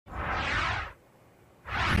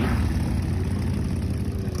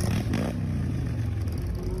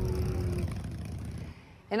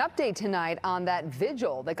An update tonight on that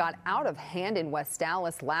vigil that got out of hand in West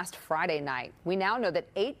Allis last Friday night. We now know that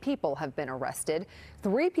 8 people have been arrested.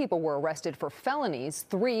 3 people were arrested for felonies,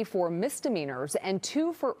 3 for misdemeanors, and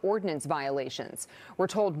 2 for ordinance violations. We're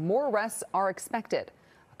told more arrests are expected.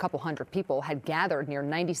 A couple hundred people had gathered near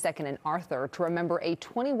 92nd and Arthur to remember a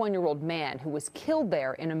 21-year-old man who was killed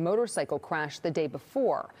there in a motorcycle crash the day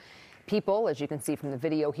before. People, as you can see from the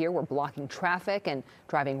video here, were blocking traffic and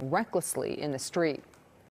driving recklessly in the street.